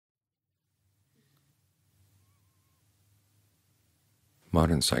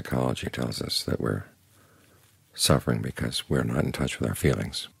Modern psychology tells us that we're suffering because we're not in touch with our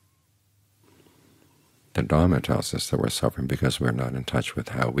feelings. The Dhamma tells us that we're suffering because we're not in touch with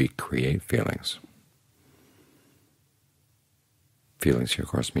how we create feelings. Feelings here, of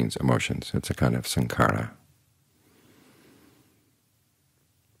course, means emotions. It's a kind of sankhara.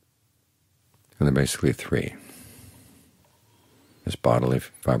 And there are basically three. There's bodily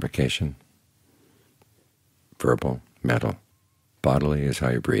fabrication, verbal, mental. Bodily is how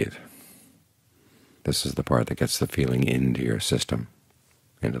you breathe. This is the part that gets the feeling into your system,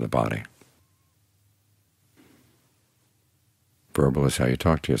 into the body. Verbal is how you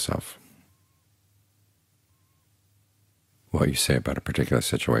talk to yourself. What you say about a particular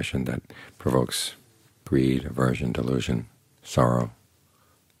situation that provokes greed, aversion, delusion, sorrow,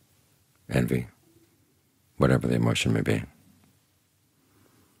 envy, whatever the emotion may be.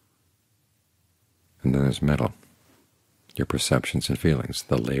 And then there's mental, your perceptions and feelings,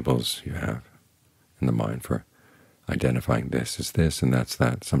 the labels you have in the mind for identifying this as this and that's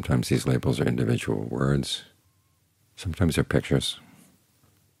that. Sometimes these labels are individual words, sometimes they're pictures.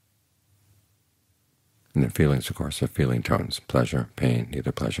 And then feelings, of course, are feeling tones, pleasure, pain,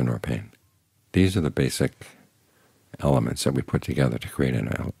 neither pleasure nor pain. These are the basic elements that we put together to create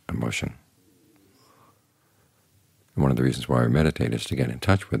an emotion. And one of the reasons why we meditate is to get in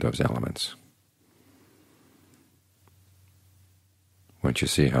touch with those elements. Once you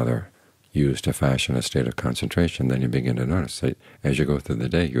see how they're used to fashion a state of concentration, then you begin to notice that as you go through the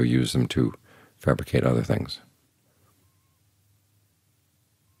day, you'll use them to fabricate other things,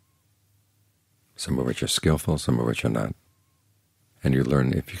 some of which are skillful, some of which are not. And you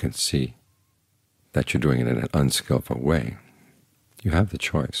learn, if you can see that you're doing it in an unskillful way, you have the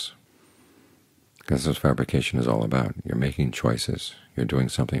choice. Because that's what fabrication is all about. You're making choices. You're doing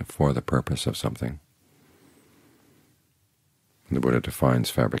something for the purpose of something. The Buddha defines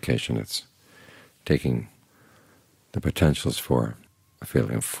fabrication. It's taking the potentials for a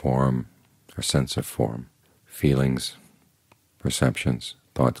feeling of form, or sense of form, feelings, perceptions,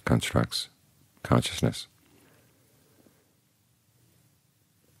 thoughts, constructs, consciousness,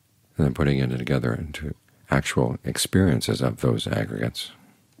 and then putting it together into actual experiences of those aggregates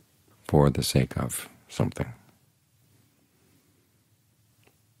for the sake of something.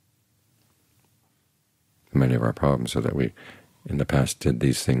 Many of our problems are that we in the past did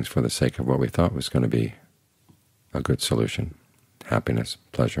these things for the sake of what we thought was going to be a good solution, happiness,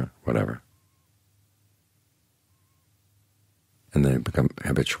 pleasure, whatever. And they become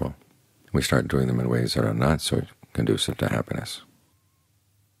habitual. We start doing them in ways that are not so conducive to happiness.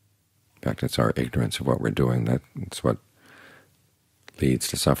 In fact, it's our ignorance of what we're doing that's what leads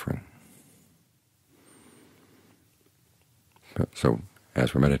to suffering. So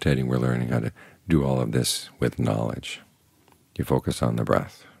as we're meditating, we're learning how to do all of this with knowledge. You focus on the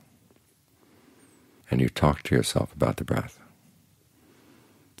breath, and you talk to yourself about the breath.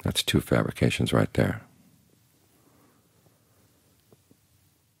 That's two fabrications right there.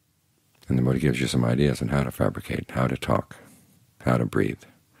 And the Buddha gives you some ideas on how to fabricate, how to talk, how to breathe.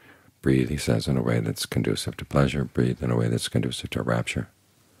 Breathe, he says, in a way that's conducive to pleasure. Breathe in a way that's conducive to rapture.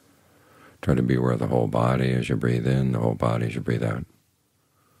 Try to be aware of the whole body as you breathe in, the whole body as you breathe out.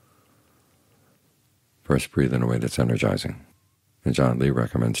 First, breathe in a way that's energizing. And John Lee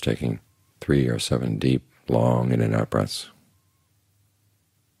recommends taking 3 or 7 deep, long in and out breaths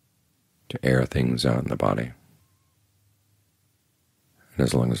to air things out in the body. And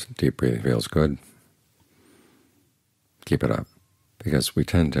as long as deep breathing feels good, keep it up, because we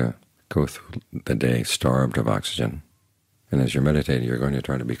tend to go through the day starved of oxygen. And as you're meditating, you're going to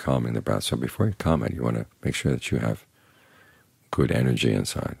try to be calming the breath. So before you calm it, you want to make sure that you have good energy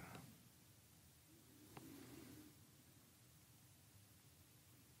inside.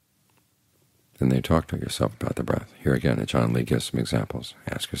 Then they talk to yourself about the breath. Here again, John Lee gives some examples.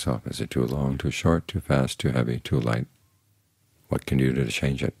 Ask yourself, is it too long, too short, too fast, too heavy, too light? What can you do to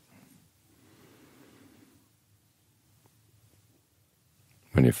change it?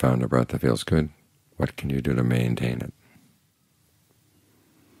 When you've found a breath that feels good, what can you do to maintain it?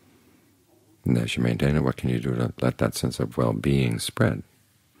 And as you maintain it, what can you do to let that sense of well-being spread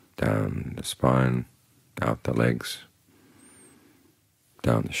down the spine, out the legs,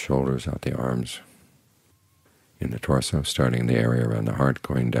 down the shoulders, out the arms, in the torso, starting in the area around the heart,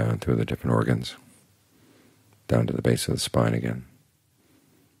 going down through the different organs, down to the base of the spine again,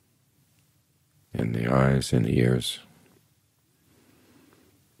 in the eyes, in the ears.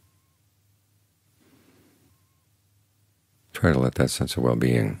 Try to let that sense of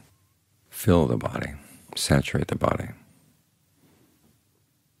well-being fill the body, saturate the body.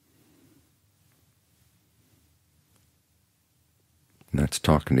 That's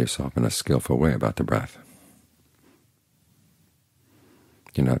talking to yourself in a skillful way about the breath.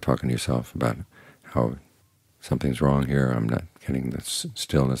 You're not talking to yourself about how something's wrong here, I'm not getting the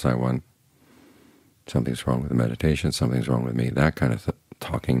stillness I want, something's wrong with the meditation, something's wrong with me. That kind of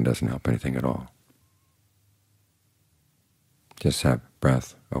talking doesn't help anything at all. Just have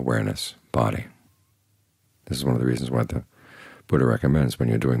breath, awareness, body. This is one of the reasons why the Buddha recommends when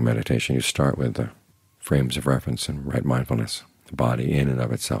you're doing meditation, you start with the frames of reference and right mindfulness, the body in and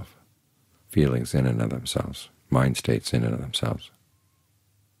of itself, feelings in and of themselves, mind states in and of themselves.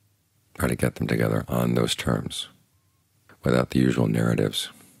 Try to get them together on those terms, without the usual narratives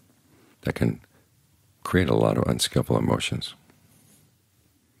that can create a lot of unskillful emotions.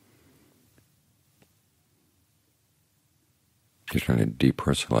 You're trying to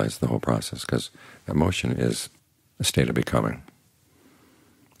depersonalize the whole process, because emotion is a state of becoming.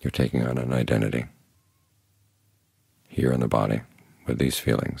 You're taking on an identity here in the body with these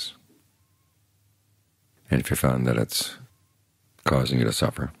feelings. And if you found that it's causing you to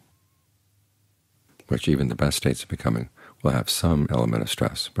suffer, which even the best states of becoming will have some element of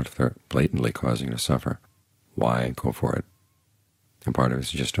stress, but if they're blatantly causing you to suffer, why go for it? And part of it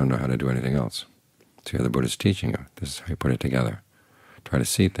is you just don't know how to do anything else. So here the Buddha's teaching you. This is how you put it together. Try to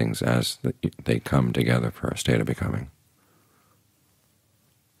see things as they come together for a state of becoming.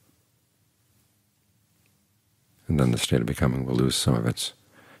 And then the state of becoming will lose some of its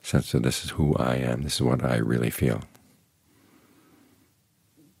sense of this is who I am, this is what I really feel.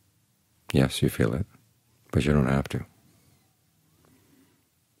 Yes, you feel it, but you don't have to.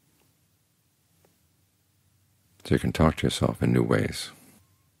 So you can talk to yourself in new ways.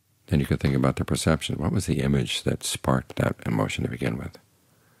 Then you can think about the perception. What was the image that sparked that emotion to begin with?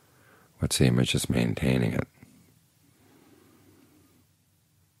 What's the image that's maintaining it?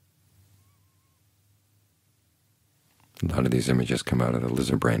 A lot of these images come out of the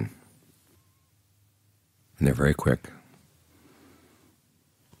lizard brain, and they're very quick.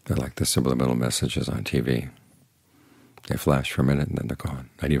 They're like the subliminal messages on TV. They flash for a minute and then they're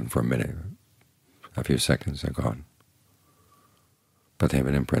gone. Not even for a minute. A few seconds, they're gone. But they have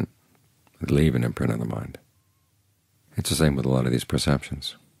an imprint. They leave an imprint on the mind. It's the same with a lot of these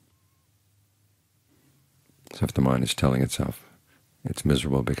perceptions. So if the mind is telling itself it's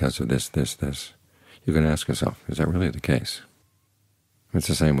miserable because of this, this, this, you can ask yourself, is that really the case? It's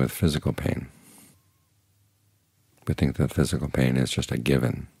the same with physical pain. We think that physical pain is just a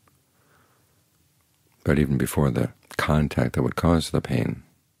given. But even before the contact that would cause the pain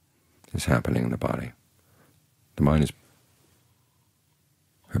is happening in the body, the mind is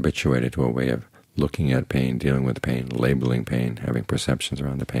habituated to a way of looking at pain, dealing with pain, labeling pain, having perceptions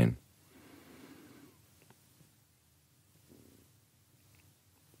around the pain.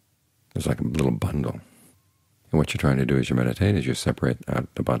 There's like a little bundle. And what you're trying to do as you meditate is you separate out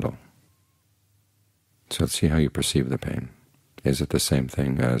the bundle. So let's see how you perceive the pain. Is it the same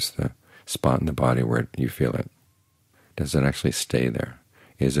thing as the spot in the body where you feel it? Does it actually stay there?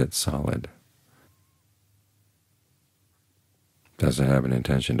 Is it solid? Does it have an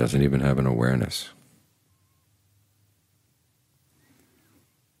intention? Does it even have an awareness?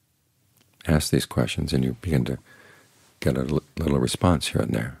 Ask these questions and you begin to get a little response here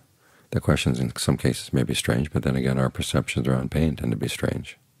and there. The questions in some cases may be strange, but then again our perceptions around pain tend to be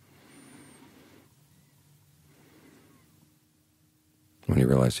strange. When you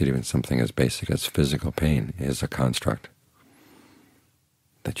realize that even something as basic as physical pain is a construct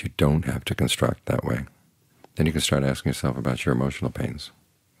that you don't have to construct that way, then you can start asking yourself about your emotional pains.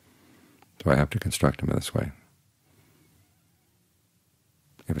 Do I have to construct them in this way?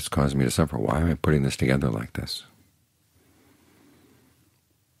 If it's causing me to suffer, why am I putting this together like this?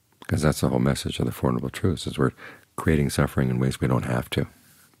 Because that's the whole message of the Four Noble Truths, is we're creating suffering in ways we don't have to.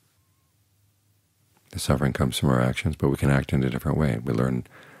 The suffering comes from our actions, but we can act in a different way. We learn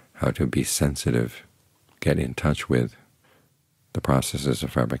how to be sensitive, get in touch with the processes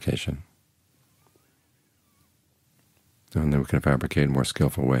of fabrication. And then we can fabricate in more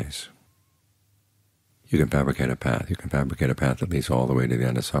skillful ways. You can fabricate a path. You can fabricate a path that leads all the way to the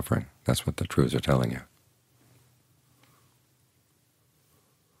end of suffering. That's what the truths are telling you.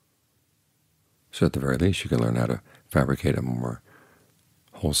 So at the very least, you can learn how to fabricate a more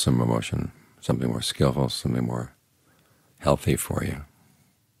wholesome emotion, something more skillful, something more healthy for you.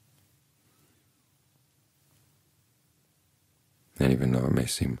 And even though it may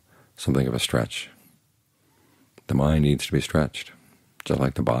seem something of a stretch, the mind needs to be stretched, just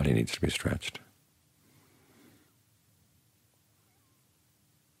like the body needs to be stretched.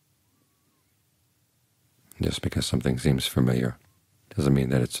 Just because something seems familiar doesn't mean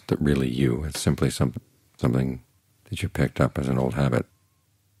that it's really you. It's simply something that you picked up as an old habit,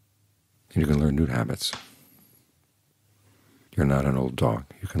 and you can learn new habits. You're not an old dog.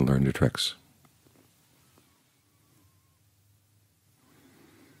 You can learn new tricks.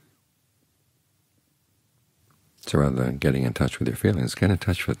 So rather than getting in touch with your feelings, get in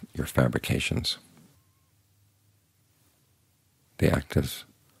touch with your fabrications, the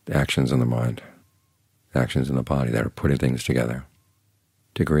actions in the mind, the actions in the body that are putting things together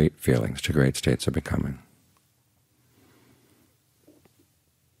to create feelings, to create states of becoming.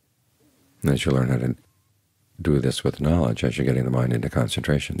 And as you learn how to do this with knowledge, as you're getting the mind into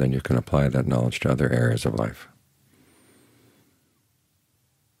concentration, then you can apply that knowledge to other areas of life.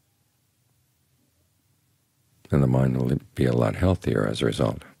 And the mind will be a lot healthier as a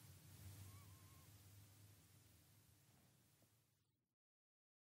result.